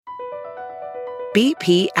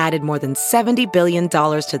BP added more than $70 billion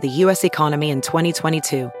to the U.S. economy in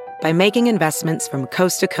 2022 by making investments from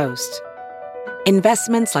coast to coast.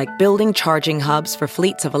 Investments like building charging hubs for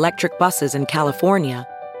fleets of electric buses in California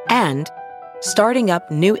and starting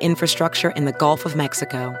up new infrastructure in the Gulf of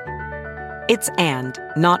Mexico. It's and,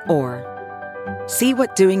 not or. See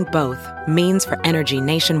what doing both means for energy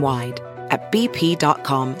nationwide at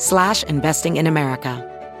bp.com/investing in America.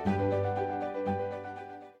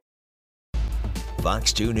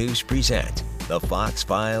 Fox 2 News present the Fox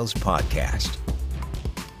Files podcast.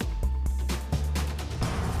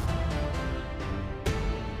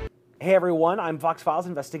 Hey everyone, I'm Fox Files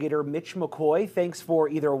investigator Mitch McCoy. Thanks for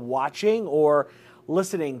either watching or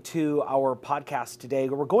listening to our podcast today.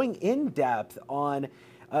 We're going in depth on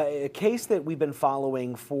a case that we've been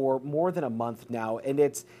following for more than a month now, and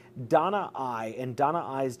it's Donna I and Donna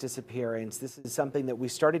I's disappearance. This is something that we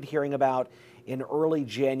started hearing about in early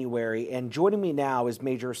January, and joining me now is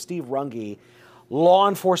Major Steve Runge, law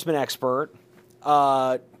enforcement expert,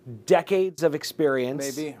 decades of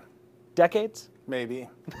experience. Maybe. Decades? Maybe.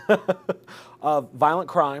 Of violent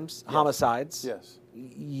crimes, Yes. Homicides. Yes.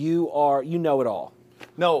 You know it all.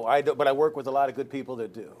 No, I don't, but I work with a lot of good people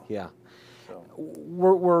that do. Yeah. So.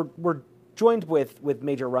 We're joined with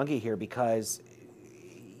Major Runge here because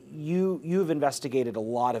you've investigated a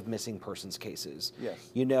lot of missing persons cases. Yes.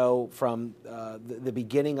 You know, from the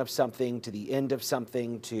beginning of something to the end of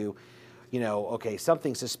something to, okay,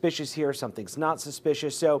 something's suspicious here, something's not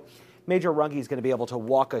suspicious. So Major Runge is going to be able to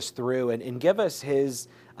walk us through and give us his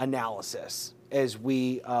analysis as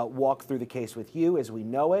we walk through the case with you, as we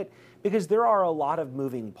know it, because there are a lot of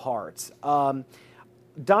moving parts.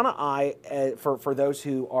 Donna I, for those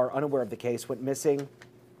who are unaware of the case, went missing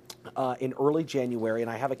in early January,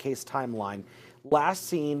 and I have a case timeline. Last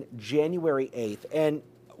seen January 8th, and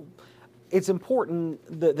it's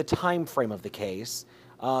important, the time frame of the case,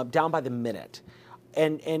 down by the minute.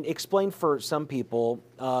 And explain for some people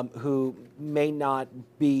who may not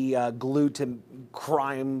be glued to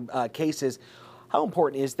crime cases, how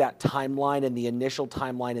important is that timeline and the initial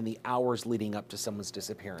timeline and the hours leading up to someone's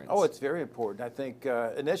disappearance? Oh, it's very important. I think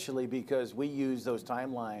initially because we use those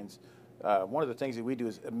timelines, one of the things that we do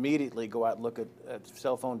is immediately go out and look at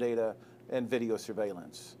cell phone data and video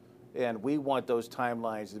surveillance. And we want those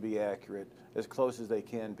timelines to be accurate, as close as they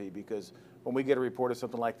can be, because when we get a report of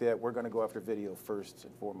something like that, we're going to go after video first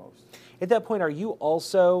and foremost. At that point, are you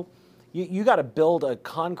also, you got to build a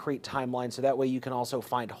concrete timeline so that way you can also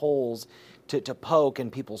find holes to poke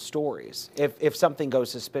in people's stories if something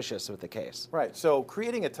goes suspicious with the case? Right. So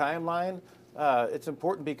creating a timeline, it's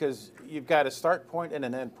important because you've got a start point and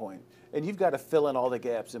an end point, and you've got to fill in all the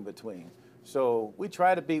gaps in between. So we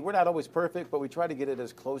try to we're not always perfect, but we try to get it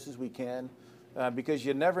as close as we can because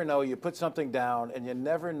you never know. You put something down, and you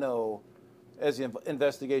never know as the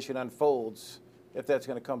investigation unfolds if that's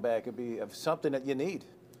going to come back and be of something that you need.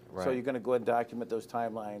 Right. So you're going to go ahead and document those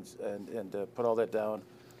timelines and put all that down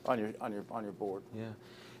on your board. Yeah.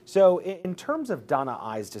 So in terms of Donna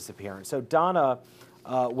I's disappearance, so Donna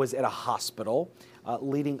was at a hospital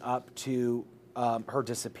leading up to her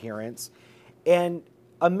disappearance, and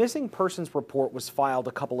a missing persons report was filed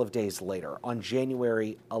a couple of days later on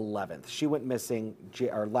January 11th. She went missing,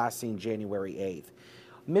 or last seen January 8th.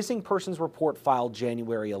 Missing persons report filed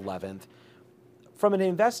January 11th. From an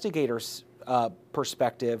investigator's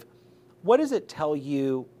perspective, what does it tell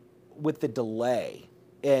you with the delay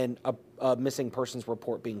in a missing persons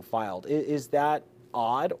report being filed? Is that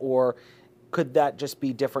odd, or could that just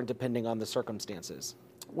be different depending on the circumstances?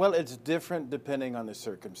 Well, it's different depending on the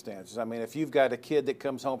circumstances. I mean, if you've got a kid that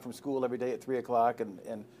comes home from school every day at 3 o'clock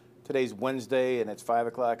and today's Wednesday and it's 5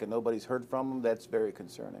 o'clock and nobody's heard from them, that's very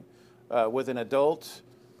concerning. With an adult,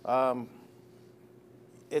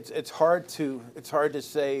 it's hard to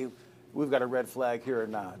say we've got a red flag here or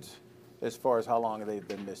not as far as how long they've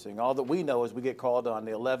been missing. All that we know is we get called on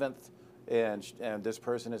the 11th and this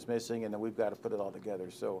person is missing, and then we've got to put it all together.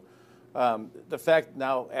 So the fact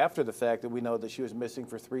now, after the fact that we know that she was missing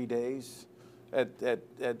for 3 days,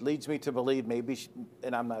 it leads me to believe maybe,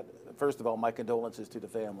 and I'm not, first of all, my condolences to the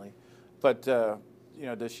family, but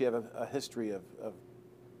does she have a history of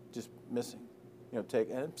just missing?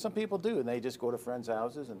 And some people do, and they just go to friends'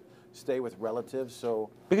 houses and stay with relatives. So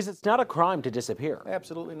because it's not a crime to disappear.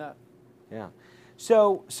 Absolutely not. Yeah.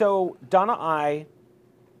 So Donna I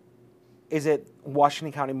is at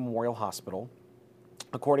Washington County Memorial Hospital.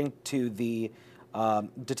 According to the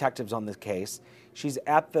detectives on this case, she's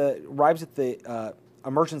arrives at the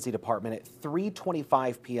emergency department at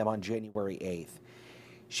 3:25 p.m. on January 8th.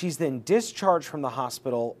 She's then discharged from the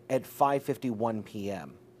hospital at 5:51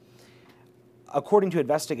 p.m. According to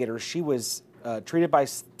investigators, she was treated by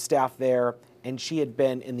staff there, and she had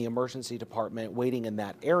been in the emergency department waiting in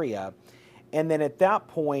that area. And then at that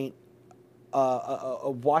point,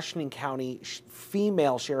 a Washington County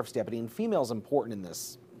female sheriff's deputy, and female is important in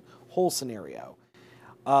this whole scenario,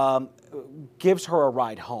 gives her a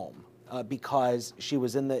ride home because she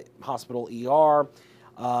was in the hospital ER,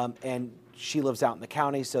 and she lives out in the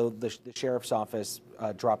county, so the sheriff's office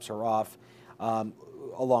drops her off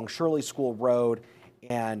along Shirley School Road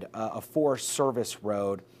and a Forest Service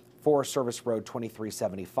Road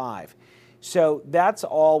 2375. So that's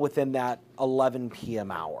all within that 11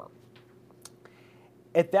 p.m. hour.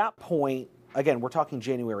 At that point, again, we're talking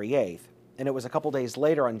January 8th, and it was a couple days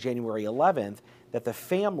later on January 11th that the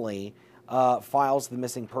family files the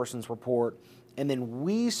missing persons report, and then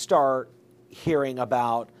we start hearing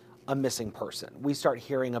about a missing person. We start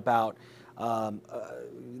hearing about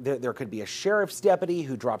there could be a sheriff's deputy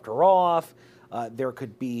who dropped her off. There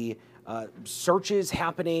could be searches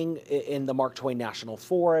happening in the Mark Twain National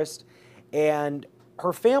Forest, and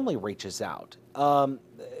her family reaches out.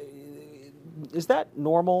 Is that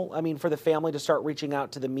normal? I mean, for the family to start reaching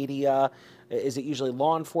out to the media, is it usually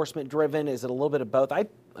law enforcement driven? Is it a little bit of both? I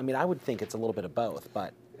mean, I would think it's a little bit of both,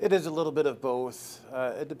 but. It is a little bit of both,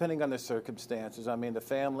 depending on the circumstances. I mean, the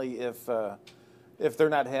family, if they're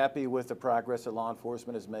not happy with the progress that law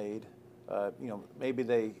enforcement has made, maybe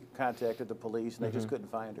they contacted the police and they just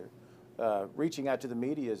couldn't find her. Reaching out to the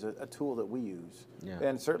media is a tool that we use,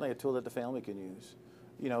 and certainly a tool that the family can use.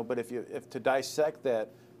 But if to dissect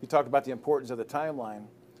that, you talk about the importance of the timeline.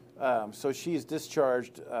 So she's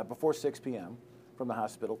discharged before 6 p.m. from the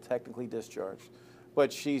hospital, technically discharged,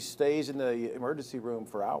 but she stays in the emergency room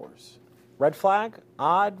for hours. Red flag?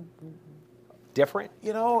 Odd? Different?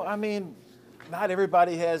 I mean, not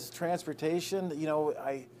everybody has transportation.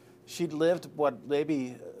 She'd lived,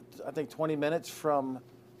 maybe, I think 20 minutes from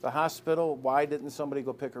the hospital. Why didn't somebody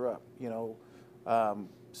go pick her up?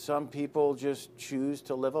 Some people just choose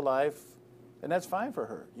to live a life, and that's fine for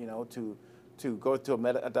her, to go to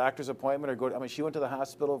a doctor's appointment or she went to the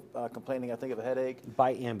hospital complaining, I think, of a headache.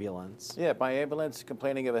 By ambulance. Yeah, by ambulance,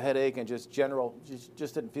 complaining of a headache and just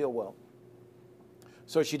just didn't feel well.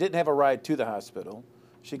 So she didn't have a ride to the hospital.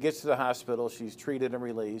 She gets to the hospital, she's treated and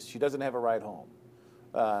released. She doesn't have a ride home.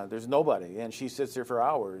 There's nobody, and she sits there for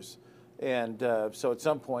hours. And so at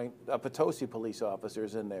some point, a Potosi police officer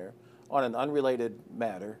is in there on an unrelated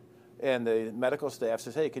matter, and the medical staff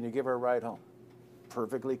says, hey, can you give her a ride home?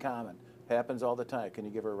 Perfectly common. Happens all the time. Can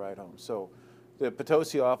you give her a ride home? So the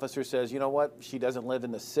Potosi officer says, you know what? She doesn't live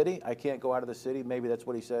in the city. I can't go out of the city. Maybe that's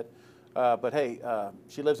what he said. But hey,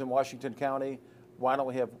 she lives in Washington County. Why don't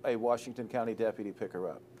we have a Washington County deputy pick her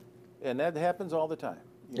up? And that happens all the time.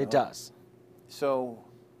 It does. So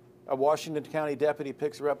a Washington County deputy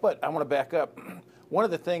picks her up. But I want to back up. One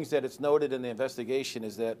of the things that it's noted in the investigation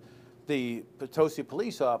is that the Potosi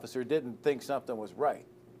police officer didn't think something was right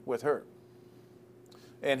with her.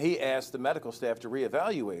 And he asked the medical staff to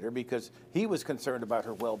reevaluate her because he was concerned about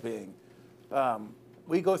her well-being.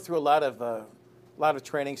 We go through a lot of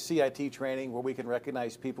training, CIT training, where we can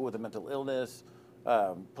recognize people with a mental illness.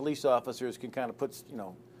 Police officers can kind of put,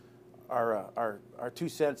 our 2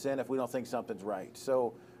 cents in if we don't think something's right.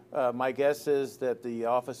 So my guess is that the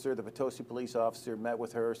Potosi police officer, met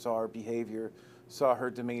with her, saw her behavior, saw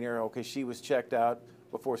her demeanor. Okay, she was checked out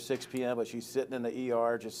before 6 p.m., but she's sitting in the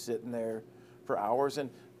ER, just sitting there for hours.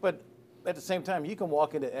 But at the same time, you can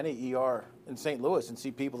walk into any ER in St. Louis and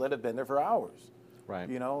see people that have been there for hours. Right.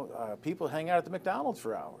 People hang out at the McDonald's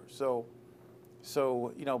for hours. So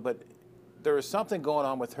but there was something going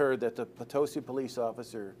on with her that the Potosi police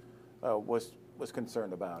officer was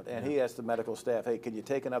concerned about. And he asked the medical staff, hey, can you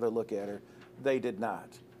take another look at her? They did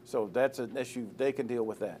not. So that's an issue. They can deal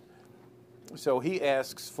with that. So he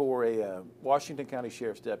asks for a Washington County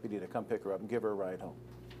Sheriff's deputy to come pick her up and give her a ride home.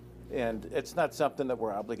 And it's not something that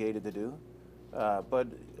we're obligated to do, but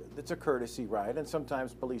it's a courtesy ride, and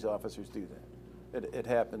sometimes police officers do that. It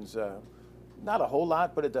happens, not a whole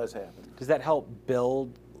lot, but it does happen. Does that help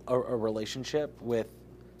build a relationship with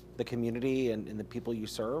the community and the people you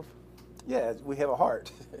serve? Yeah, we have a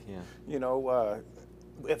heart. Yeah.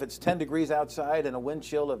 If it's 10 degrees outside and a wind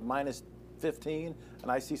chill of minus 15,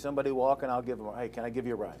 and I see somebody walking, I'll give them, hey, can I give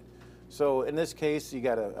you a ride? So in this case, you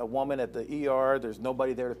got a woman at the ER. There's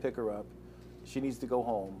nobody there to pick her up. She needs to go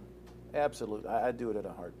home. Absolutely, I'd do it in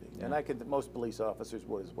a heartbeat, and most police officers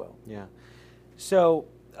would as well. Yeah. So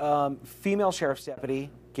female sheriff's deputy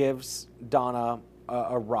gives Donna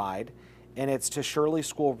a ride, and it's to Shirley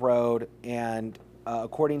School Road, and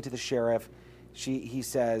according to the sheriff, he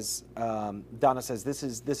says, Donna says, this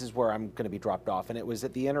is where I'm going to be dropped off. And it was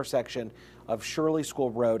at the intersection of Shirley School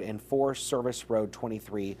Road and Forest Service Road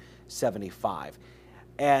 2375.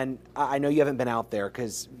 And I know you haven't been out there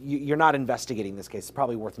because you're not investigating this case. It's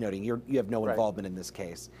probably worth noting. You have no involvement in this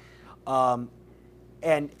case. And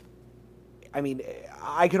I mean,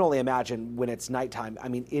 I can only imagine when it's nighttime. I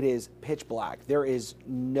mean, it is pitch black. There is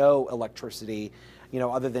no electricity,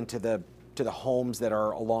 other than to the homes that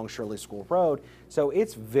are along Shirley School Road. So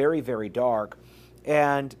it's very, very dark.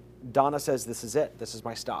 And Donna says, this is it. This is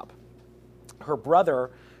my stop. Her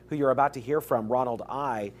brother, who you're about to hear from, Ronald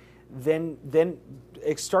I., then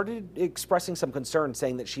started expressing some concern,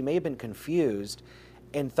 saying that she may have been confused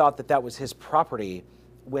and thought that was his property,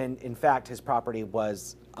 when in fact his property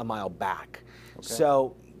was a mile back. Okay.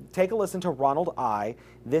 So take a listen to Ronald I.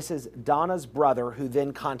 This is Donna's brother, who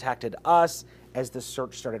then contacted us as the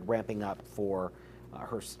search started ramping up for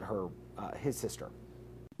his sister.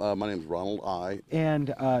 My name's Ronald I.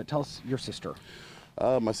 And tell us your sister.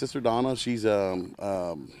 My sister Donna, she's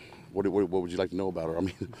what would you like to know about her? I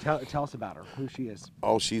mean, tell us about her. Who she is.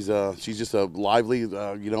 Oh, she's just a lively,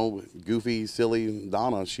 goofy, silly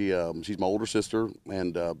Donna. She's my older sister,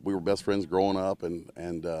 and we were best friends growing up, and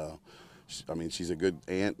I mean, she's a good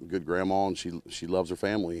aunt, good grandma, and she loves her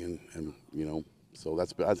family, and so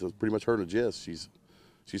that's pretty much her in a gist. She's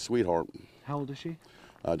a sweetheart. How old is she?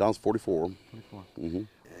 Donna's 44. 44. Mm-hmm.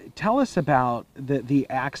 Tell us about the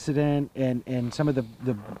accident and some of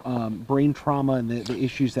the brain trauma and the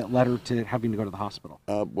issues that led her to having to go to the hospital.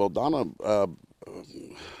 Well, Donna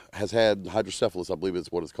has had hydrocephalus, I believe is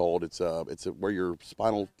what it's called. It's where your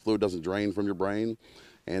spinal fluid doesn't drain from your brain,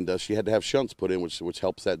 and she had to have shunts put in, which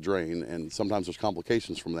helps that drain. And sometimes there's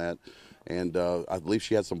complications from that. And I believe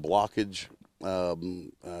she had some blockage,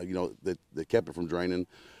 that kept it from draining.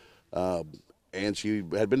 And she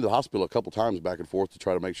had been to the hospital a couple times back and forth to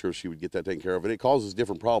try to make sure she would get that taken care of. And it causes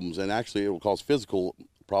different problems. And actually, it will cause physical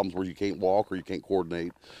problems where you can't walk or you can't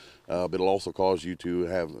coordinate. But it'll also cause you to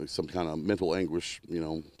have some kind of mental anguish,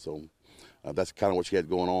 So that's kind of what she had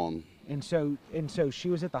going on. And so she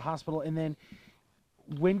was at the hospital. And then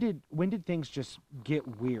when did things just get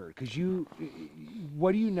weird? Because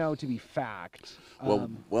what do you know to be fact?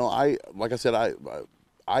 Like I said,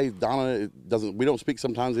 Donna we don't speak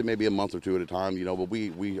sometimes. It may be a month or two at a time, but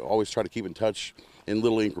we always try to keep in touch in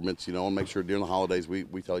little increments, and make sure during the holidays we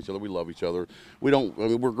tell each other we love each other.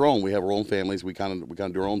 We're grown. We have our own families. We kind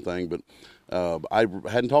of do our own thing. But I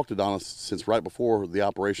hadn't talked to Donna since right before the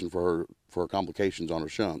operation for her complications on her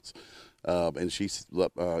shunts. And she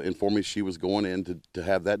informed me she was going in to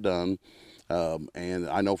have that done. And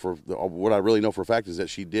I know what I really know for a fact is that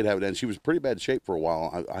she did have it, and she was pretty bad shape for a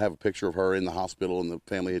while. I have a picture of her in the hospital, and the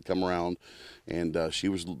family had come around, and she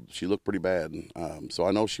looked pretty bad. So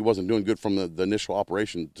I know she wasn't doing good from the initial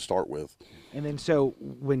operation to start with. And then so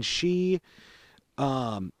when she,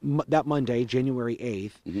 that Monday, January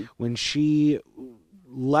 8th, mm-hmm. when she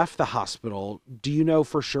left the hospital, do you know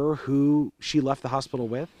for sure who she left the hospital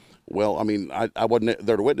with? Well, I mean, I wasn't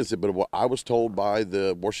there to witness it, but I was told by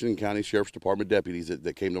the Washington County Sheriff's Department deputies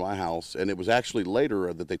that came to my house, and it was actually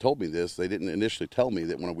later that they told me this. They didn't initially tell me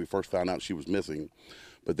that when we first found out she was missing,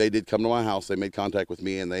 but they did come to my house. They made contact with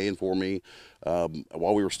me, and they informed me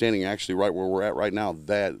while we were standing actually right where we're at right now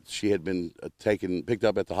that she had been picked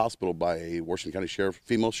up at the hospital by a Washington County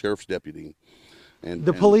female sheriff's deputy. And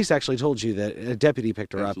the police actually told you that a deputy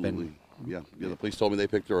picked her absolutely. up and... Yeah, the police told me they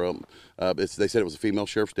picked her up. They said it was a female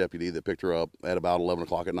sheriff's deputy that picked her up at about 11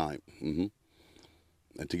 o'clock at night. Mm-hmm.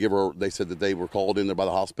 And to give her, they said that they were called in there by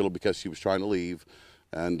the hospital because she was trying to leave,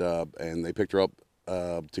 and they picked her up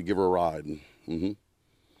to give her a ride. Mm-hmm.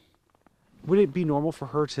 Would it be normal for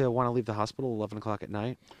her to want to leave the hospital at 11 o'clock at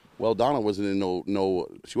night? Well, Donna wasn't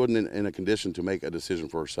she wasn't in a condition to make a decision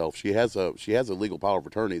for herself. She has a legal power of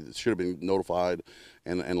attorney that should have been notified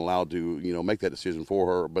and allowed to, make that decision for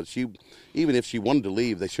her. But even if she wanted to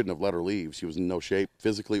leave, they shouldn't have let her leave. She was in no shape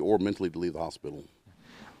physically or mentally to leave the hospital.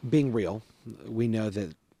 Being real, we know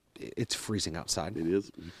that it's freezing outside. It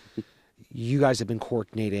is. You guys have been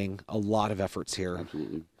coordinating a lot of efforts here.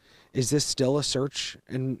 Absolutely. Is this still a search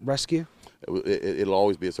and rescue? It'll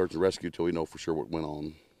always be a search and rescue until we know for sure what went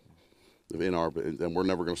on. And we're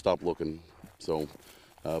never going to stop looking. So,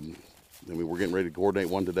 we're getting ready to coordinate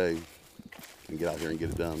one today and get out here and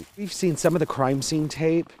get it done. We've seen some of the crime scene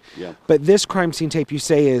tape. Yeah. But this crime scene tape, you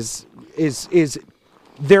say, is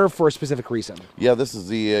there for a specific reason. Yeah, this is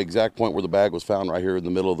the exact point where the bag was found, right here in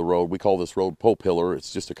the middle of the road. We call this road Pope Pillar.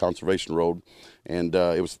 It's just a conservation road, and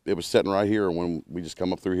it was sitting right here. When we just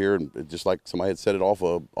come up through here, and it just like somebody had set it off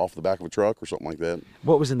the back of a truck or something like that.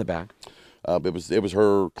 What was in the bag? It was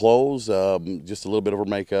her clothes, just a little bit of her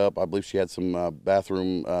makeup. I believe she had some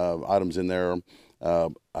bathroom items in there,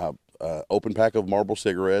 open pack of Marlboro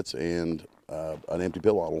cigarettes, and an empty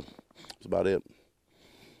pill bottle. That's about it.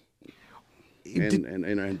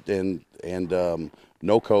 And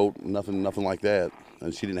no coat, nothing like that.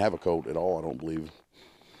 And she didn't have a coat at all, I don't believe.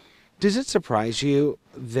 Does it surprise you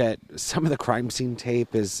that some of the crime scene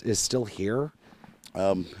tape is still here?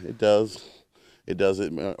 It does. It does.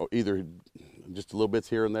 Either just a little bits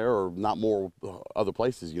here and there, or not more other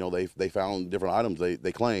places. You know, they found different items.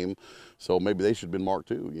 They claim, so maybe they should have been marked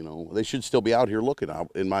too. You know, they should still be out here looking,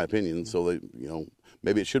 in my opinion. So they, you know,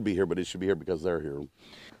 maybe it should be here, but it should be here because they're here.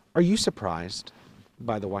 Are you surprised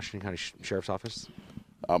by the Washington County Sheriff's Office?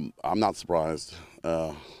 I'm not surprised.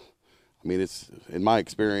 I mean, it's in my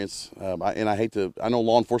experience, I know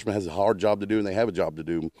law enforcement has a hard job to do, and they have a job to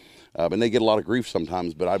do, and they get a lot of grief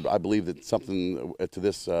sometimes. But I believe that something to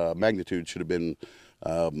this magnitude should have been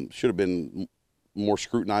more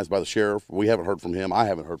scrutinized by the sheriff. We haven't heard from him. I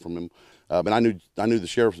haven't heard from him, but I knew the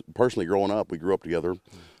sheriff personally growing up. We grew up together,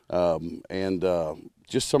 and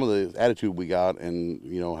just some of the attitude we got, and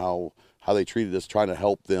you know how they treated us, trying to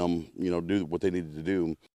help them, you know, do what they needed to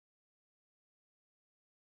do.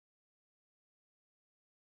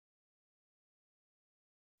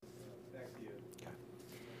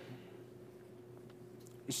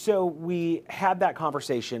 So we had that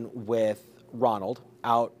conversation with Ronald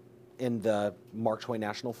out in the Mark Twain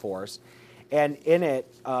National Forest. And in it,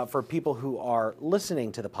 for people who are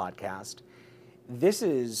listening to the podcast, this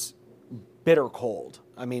is bitter cold.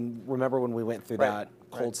 I mean, remember when we went through that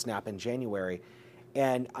cold snap in January?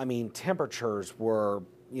 And I mean, temperatures were,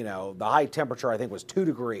 you know, the high temperature I think was 2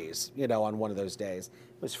 degrees, you know, on one of those days.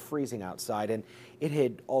 It was freezing outside. And it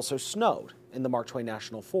had also snowed in the Mark Twain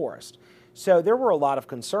National Forest. So there were a lot of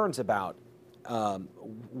concerns about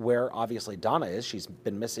where obviously Donna is. She's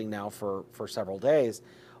been missing now for several days.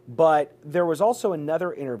 But there was also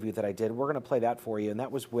another interview that I did. We're going to play that for you, and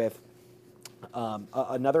that was with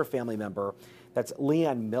another family member. That's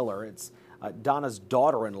Leanne Miller. It's Donna's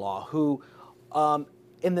daughter-in-law, who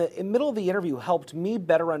in the middle of the interview helped me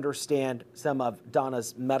better understand some of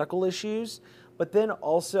Donna's medical issues, but then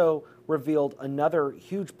also revealed another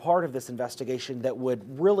huge part of this investigation that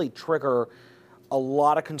would really trigger a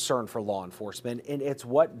lot of concern for law enforcement, and it's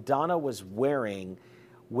what Donna was wearing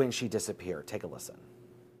when she disappeared. Take a listen.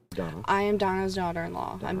 Donna. I am Donna's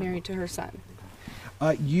daughter-in-law. I'm married to her son.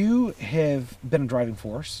 You have been a driving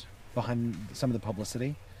force behind some of the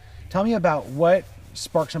publicity. Tell me about what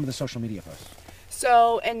sparked some of the social media posts.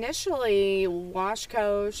 So initially,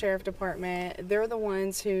 Washco Sheriff Department, they're the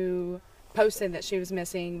ones who posted that she was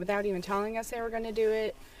missing without even telling us they were going to do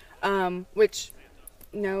it, which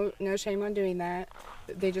no shame on doing that.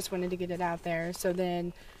 They just wanted to get it out there. So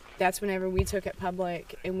then that's whenever we took it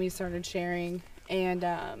public and we started sharing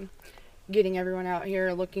and getting everyone out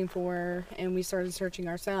here looking for her, and we started searching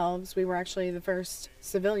ourselves. We were actually the first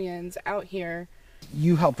civilians out here.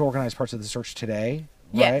 You helped organize parts of the search today,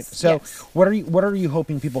 right? Yes. So yes. What are you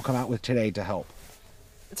hoping people come out with today to help?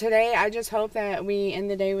 Today, I just hope that we end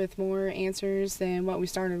the day with more answers than what we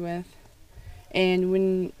started with. And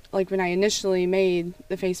when I initially made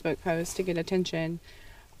the Facebook post to get attention,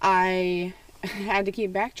 I had to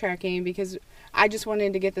keep backtracking because I just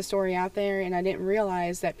wanted to get the story out there, and I didn't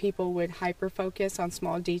realize that people would hyper-focus on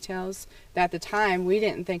small details that at the time we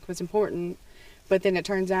didn't think was important. But then it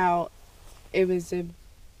turns out it was a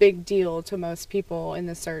big deal to most people in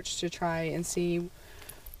the search to try and see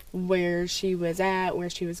where she was at, where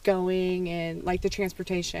she was going, and like the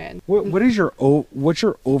transportation. What's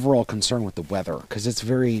your overall concern with the weather? Because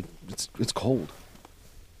it's cold.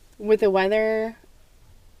 With the weather,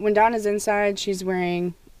 when Donna's inside, she's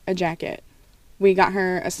wearing a jacket. We got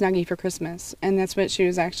her a Snuggie for Christmas, and that's what she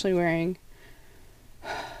was actually wearing.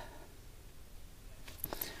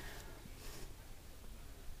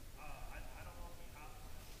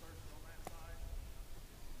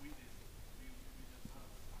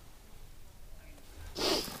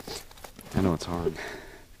 I know it's hard.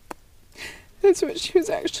 That's what she was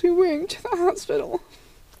actually wearing to the hospital.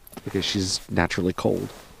 Because she's naturally cold.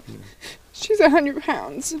 She's 100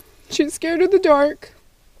 pounds. She's scared of the dark.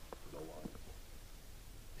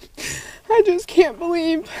 I just can't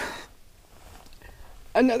believe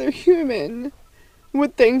another human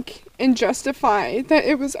would think and justify that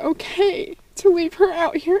it was okay to leave her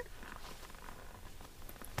out here.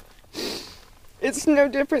 It's no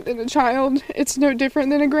different than a child. It's no different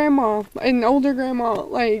than a grandma, an older grandma.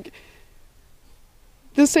 Like,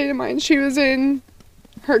 the state of mind she was in,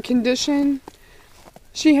 her condition.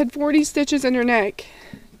 She had 40 stitches in her neck.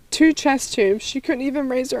 2 chest tubes. She couldn't even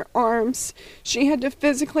raise her arms. She had to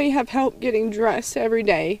physically have help getting dressed every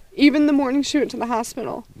day, even the morning she went to the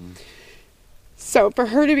hospital. So for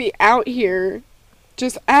her to be out here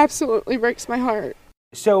just absolutely breaks my heart.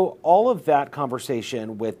 So all of that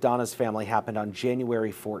conversation with Donna's family happened on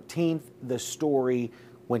January 14th. The story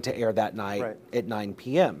went to air that night at 9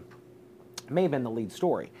 p.m. It may have been the lead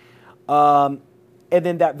story. And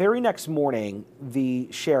then that very next morning, the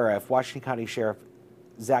sheriff, Washington County Sheriff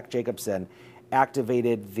Zach Jacobson,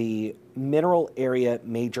 activated the Mineral Area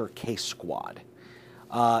Major Case Squad.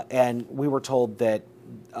 And we were told that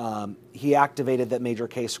he activated that Major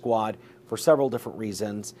Case Squad for several different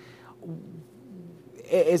reasons.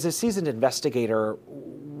 As a seasoned investigator,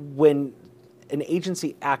 when an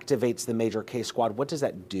agency activates the Major Case Squad, what does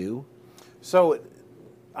that do? So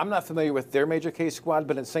I'm not familiar with their Major Case Squad,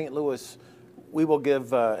 but in St. Louis, we will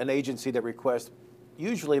give an agency that requests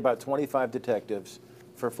usually about 25 detectives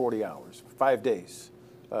for 40 hours, 5 days.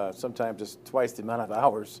 Sometimes it's twice the amount of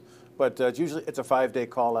hours, but usually it's a 5-day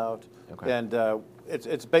call out. Okay. And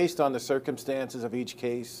it's based on the circumstances of each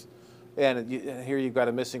case. And here you've got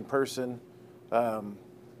a missing person,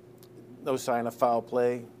 no sign of foul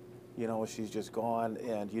play, she's just gone,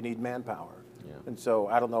 and you need manpower. Yeah. And so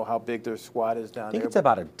I don't know how big their squad is down there. I think it's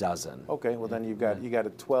about a dozen. Okay, well then you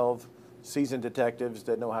got 12 seasoned detectives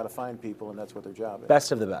that know how to find people, and that's what their job is.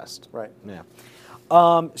 Best of the best. Right. Yeah.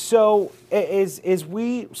 So as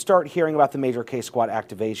we start hearing about the Major Case Squad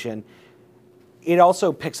activation, it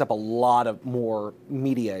also picks up a lot of more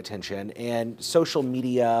media attention, and social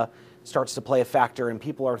media starts to play a factor, and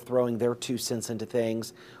people are throwing their 2 cents into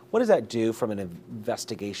things. What does that do from an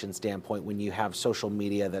investigation standpoint when you have social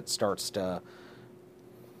media that starts to...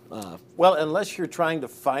 Well, unless you're trying to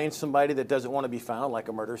find somebody that doesn't want to be found, like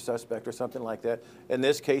a murder suspect or something like that, in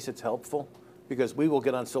this case it's helpful because we will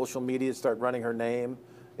get on social media, start running her name,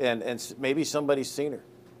 and maybe somebody's seen her.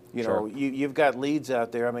 Sure. You've got leads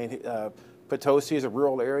out there. I mean, Potosi is a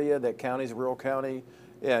rural area, that county's a rural county,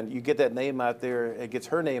 and you get that name out there, it gets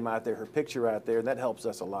her name out there, her picture out there, and that helps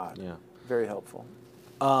us a lot. Yeah. Very helpful.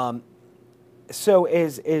 So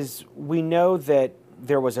as we know that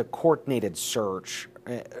there was a coordinated search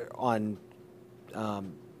on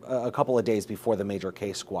a couple of days before the Major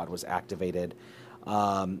Case Squad was activated.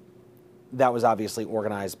 That was obviously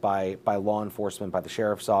organized by law enforcement, by the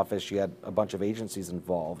sheriff's office. You had a bunch of agencies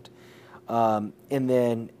involved. And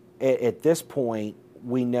then at this point,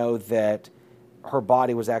 we know that her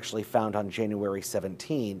body was actually found on January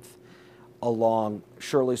 17th along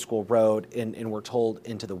Shirley School Road, and we're told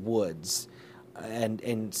into the woods,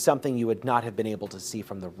 and something you would not have been able to see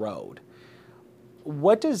from the road.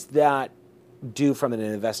 What does that do from an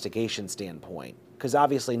investigation standpoint? Because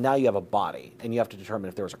obviously now you have a body, and you have to determine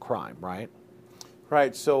if there was a crime, right?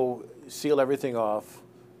 Right, so seal everything off.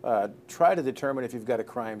 Try to determine if you've got a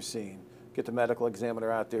crime scene. Get the medical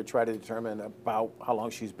examiner out there, try to determine about how long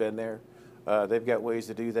she's been there. They've got ways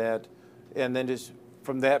to do that. And then just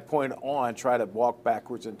from that point on, try to walk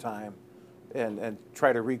backwards in time and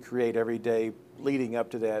try to recreate every day leading up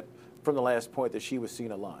to that from the last point that she was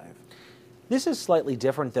seen alive. This is slightly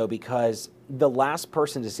different, though, because the last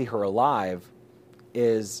person to see her alive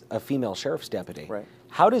is a female sheriff's deputy. Right.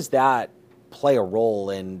 How does that play a role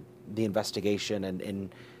in the investigation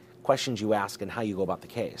and questions you ask and how you go about the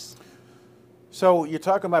case? So you're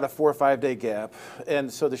talking about a 4 or 5 day gap,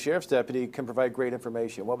 and so the sheriff's deputy can provide great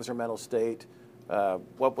information. What was her mental state?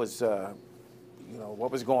 What was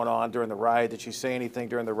going on during the ride? Did she say anything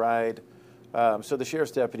during the ride? So the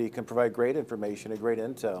sheriff's deputy can provide great information and great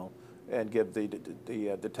intel, and give the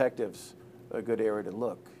detectives a good area to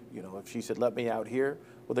look. If she said, "Let me out here,"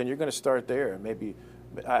 well, then you're going to start there. Maybe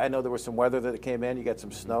I know there was some weather that came in. You got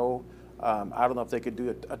some snow. I don't know if they could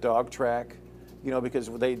do a dog track. Because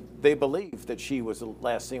they believe that she was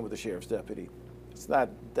last seen with the sheriff's deputy.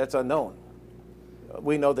 That's unknown.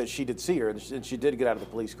 We know that she did see her, and she did get out of the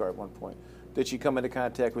police car at one point. Did she come into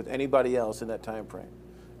contact with anybody else in that time frame?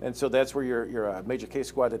 And so that's where your Major Case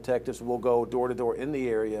Squad detectives will go door to door in the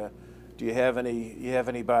area. Do you have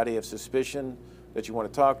anybody of suspicion that you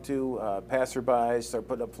want to talk to? Passerbys, start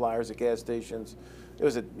putting up flyers at gas stations. It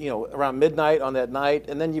was around midnight on that night,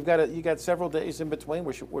 and then you got several days in between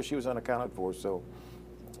where she was unaccounted for. So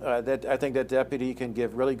I think that deputy can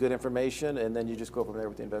give really good information, and then you just go from there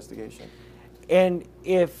with the investigation. And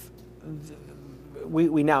if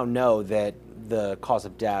we now know that the cause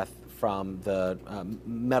of death from the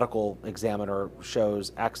medical examiner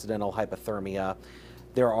shows accidental hypothermia,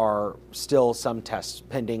 there are still some tests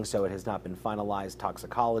pending, so it has not been finalized.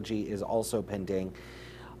 Toxicology is also pending.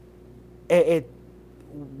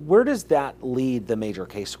 Where does that lead the Major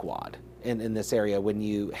Case Squad? in this area when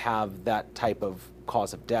you have that type of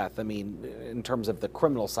cause of death? I mean, in terms of the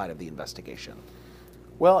criminal side of the investigation.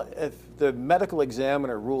 Well, if the medical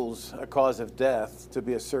examiner rules a cause of death to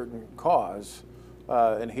be a certain cause,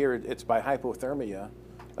 and here it's by hypothermia,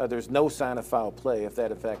 there's no sign of foul play. If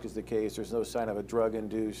that in fact is the case, there's no sign of a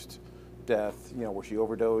drug-induced death, where she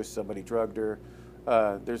overdosed, somebody drugged her.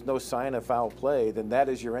 There's no sign of foul play, then that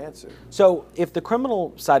is your answer. So if the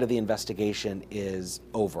criminal side of the investigation is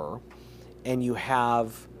over and you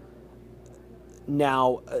have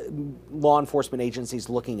now law enforcement agencies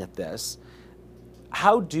looking at this,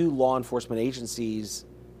 how do law enforcement agencies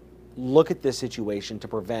look at this situation to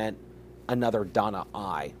prevent another Donna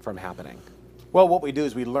I from happening? Well, what we do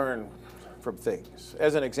is we learn from things.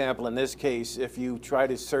 As an example, in this case, if you try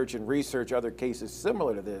to search and research other cases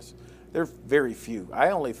similar to this, there are very few.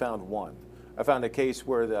 I only found one. I found a case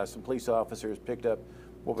where some police officers picked up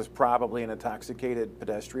what was probably an intoxicated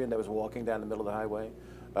pedestrian that was walking down the middle of the highway.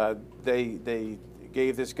 They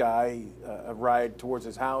gave this guy a ride towards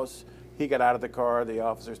his house. He got out of the car, the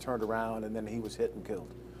officers turned around, and then he was hit and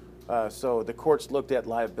killed. So the courts looked at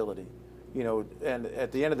liability, and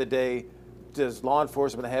at the end of the day, does law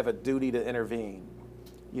enforcement have a duty to intervene,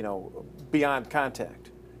 beyond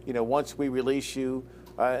contact? Once we release you,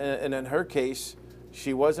 and in her case,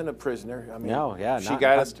 she wasn't a prisoner. I mean, no, yeah, she not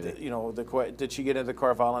got custody. did she get into the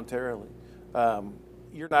car voluntarily?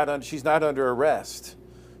 She's not under arrest.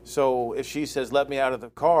 So if she says, "Let me out of the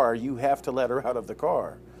car," you have to let her out of the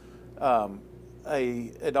car.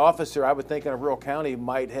 An officer, I would think, in a rural county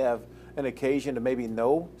might have an occasion to maybe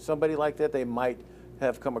know somebody like that. They might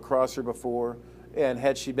have come across her before, and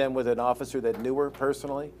had she been with an officer that knew her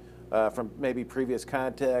personally from maybe previous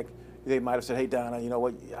contact, they might have said, "Hey, Donna, you know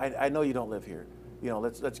what? I know you don't live here.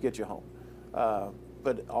 Let's get you home."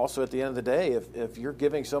 But also, at the end of the day, if you're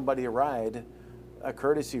giving somebody a ride, a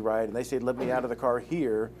courtesy ride, and they say, "Let me out of the car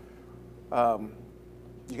here,"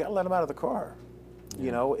 you got to let them out of the car.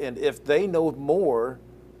 And if they know more,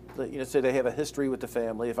 say they have a history with the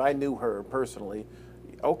family. If I knew her personally,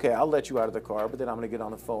 okay, I'll let you out of the car, but then I'm going to get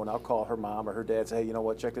on the phone. I'll call her mom or her dad, say, "Hey, you know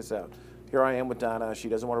what? Check this out. Here I am with Donna. She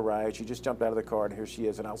doesn't want to ride. She just jumped out of the car, and here she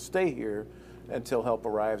is. And I'll stay here until help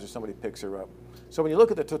arrives or somebody picks her up." So when you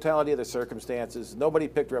look at the totality of the circumstances, nobody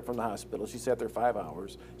picked her up from the hospital. She sat there 5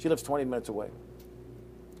 hours. She lives 20 minutes away.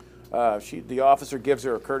 The officer gives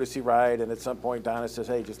her a courtesy ride, and at some point, Donna says,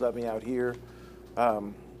 "Hey, just let me out here."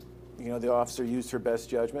 The officer used her best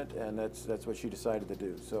judgment, and that's what she decided to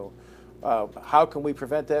do. So how can we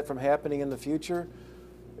prevent that from happening in the future?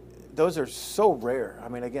 Those are so rare. I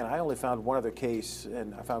mean, again, I only found one other case,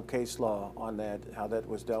 and I found case law on that, how that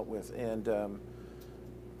was dealt with. And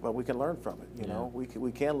but we can learn from it.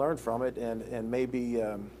 We can learn from it, and maybe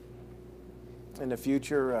in the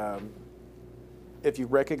future, if you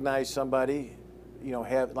recognize somebody,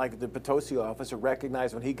 have like the Potosi officer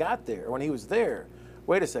recognize when he got there, when he was there.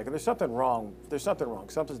 Wait a second, there's something wrong.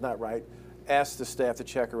 Something's not right. Ask the staff to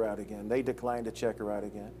check her out again. They declined to check her out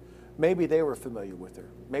again. Maybe they were familiar with her.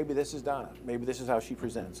 Maybe this is Donna. Maybe this is how she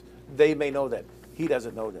presents. They may know that. He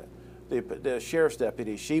doesn't know that. The sheriff's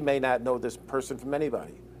deputy, she may not know this person from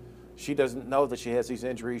anybody. She doesn't know that she has these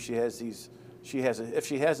injuries. If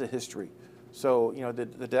she has a history. So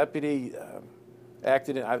the deputy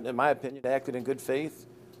acted in my opinion, acted in good faith.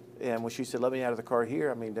 And when she said, "Let me out of the car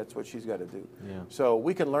here," I mean, that's what she's got to do. Yeah. So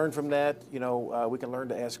we can learn from that. We can learn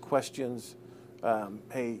to ask questions.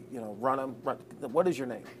 Hey, run them. What is your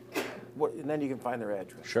name? And then you can find their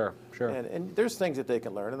address. Sure. And there's things that they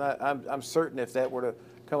can learn. And I'm certain if that were to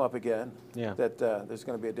come up again, that there's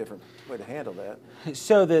going to be a different way to handle that.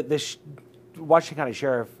 So the Washington County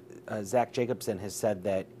Sheriff, Zach Jacobson, has said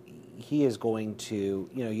that he is going to,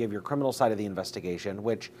 you have your criminal side of the investigation,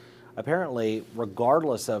 which apparently,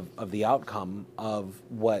 regardless of the outcome of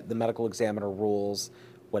what the medical examiner rules,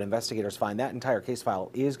 what investigators find, that entire case file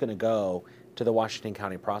is going to go to the Washington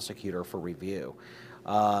County prosecutor for review.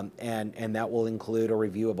 And that will include a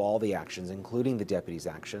review of all the actions, including the deputy's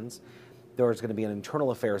actions. There's going to be an internal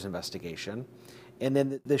affairs investigation. And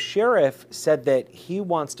then the sheriff said that he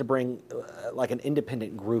wants to bring like an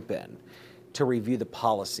independent group in to review the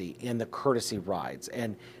policy and the courtesy rides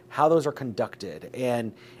and how those are conducted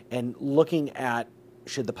and looking at,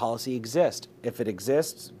 should the policy exist? If it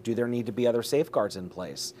exists, do there need to be other safeguards in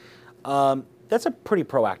place? That's a pretty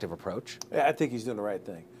proactive approach. Yeah, I think he's doing the right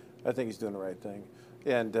thing.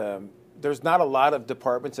 And there's not a lot of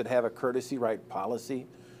departments that have a courtesy right policy.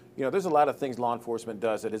 There's a lot of things law enforcement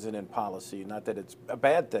does that isn't in policy. Not that it's a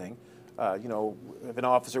bad thing. If an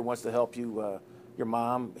officer wants to help you, your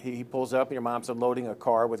mom, he pulls up and your mom's unloading a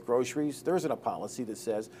car with groceries, there isn't a policy that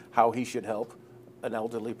says how he should help. an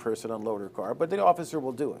elderly person unload her car, but the officer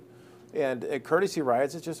will do it. And courtesy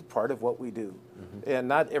rides is just a part of what we do. And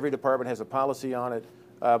not every department has a policy on it,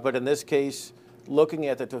 but in this case, looking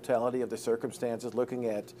at the totality of the circumstances, looking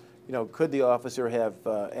at, could the officer have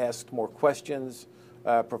asked more questions,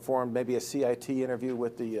 performed maybe a CIT interview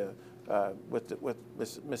with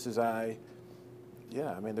Mrs. I.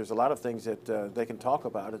 Yeah, I mean, there's a lot of things that they can talk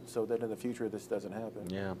about it so that in the future this doesn't happen.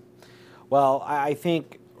 Yeah. Well, I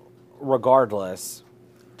think regardless,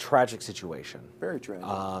 tragic situation. Very tragic.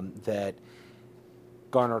 That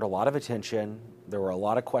garnered a lot of attention. There were a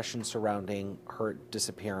lot of questions surrounding her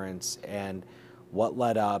disappearance and what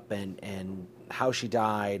led up and how she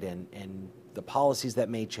died and the policies that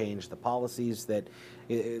may change, the policies that,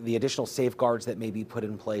 the additional safeguards that may be put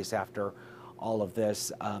in place after all of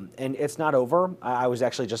this. And it's not over. I was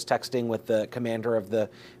actually just texting with the commander of the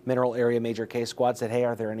Mineral Area Major Case Squad, said, hey,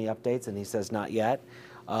 are there any updates? And he says, not yet.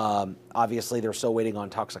 Obviously, they're still waiting on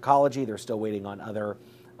toxicology. They're still waiting on other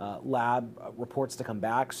lab reports to come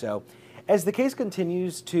back. So as the case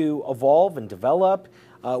continues to evolve and develop,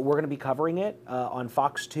 we're going to be covering it on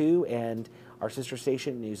Fox 2 and our sister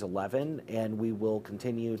station, News 11, and we will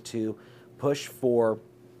continue to push for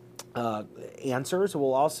answers.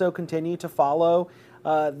 We'll also continue to follow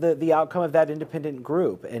the outcome of that independent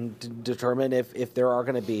group and determine if there are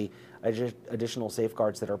going to be additional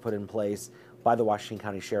safeguards that are put in place by the Washington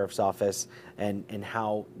County Sheriff's Office and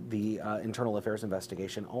how the internal affairs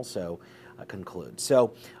investigation also concludes.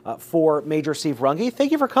 So for Major Steve Runge,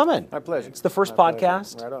 thank you for coming. My pleasure. It's the first My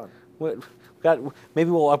podcast. pleasure. Right on.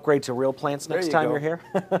 Maybe we'll upgrade to real plants next time go. you're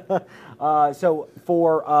here. So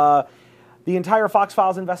for the entire Fox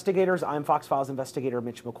Files investigators, I'm Fox Files investigator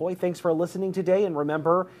Mitch McCoy. Thanks for listening today, and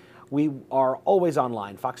remember, we are always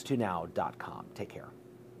online, fox2now.com. Take care.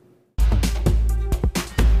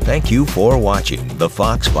 Thank you for watching the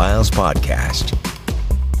Fox Files podcast.